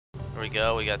Here we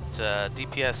go. We got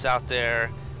DPS out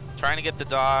there trying to get the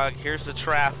dog. Here's the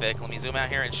traffic. Let me zoom out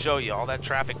here and show you all that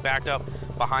traffic backed up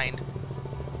behind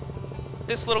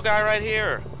this little guy right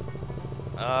here.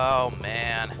 Oh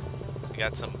man, we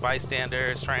got some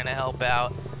bystanders trying to help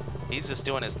out. He's just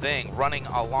doing his thing, running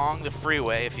along the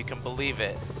freeway, if you can believe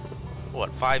it.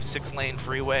 What, 5-6 lane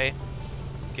freeway?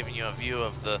 Giving you a view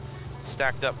of the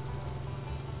stacked up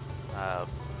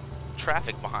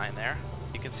traffic behind there.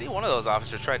 You can see one of those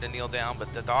officers tried to kneel down,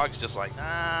 but the dog's just like,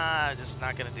 nah, just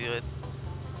not gonna do it.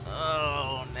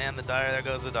 Oh man, there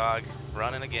goes the dog,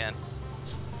 running again.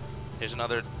 Here's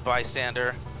another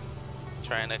bystander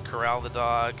trying to corral the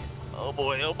dog. Oh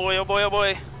boy, oh boy, oh boy, oh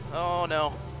boy. Oh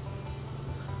no.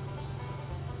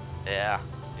 Yeah,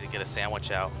 need to get a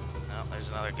sandwich out. Oh, there's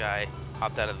another guy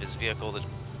hopped out of his vehicle.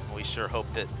 We sure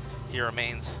hope that he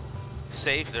remains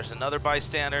safe. There's another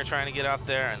bystander trying to get out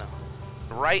there, and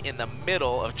right in the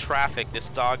middle of traffic, this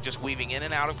dog just weaving in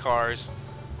and out of cars,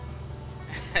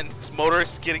 and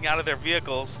motorists getting out of their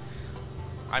vehicles.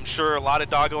 I'm sure a lot of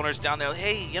dog owners down there,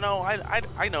 hey, you know,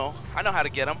 I know how to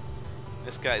get him.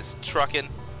 This guy's trucking.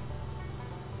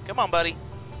 Come on, buddy.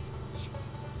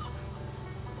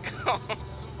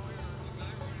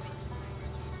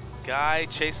 Guy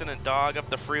chasing a dog up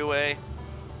the freeway.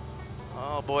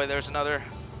 Oh boy, there's another.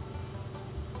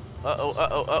 Uh-oh,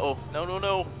 uh-oh, uh-oh. No, no,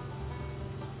 no.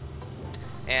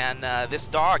 And this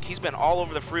dog, he's been all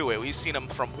over the freeway. We've seen him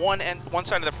from one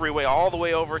side of the freeway all the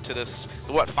way over to this,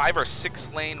 what, 5 or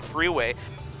 6 lane freeway.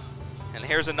 And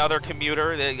here's another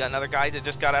commuter, another guy that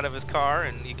just got out of his car,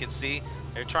 and you can see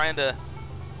they're trying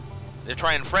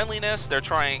friendliness, they're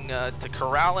trying to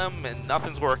corral him, and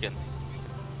nothing's working.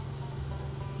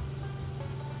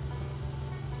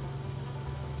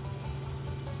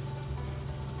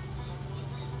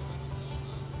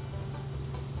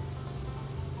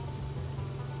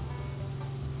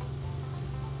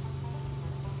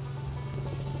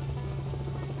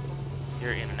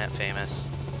 You're internet famous.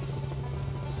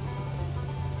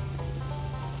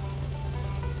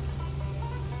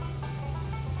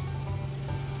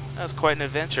 That was quite an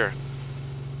adventure.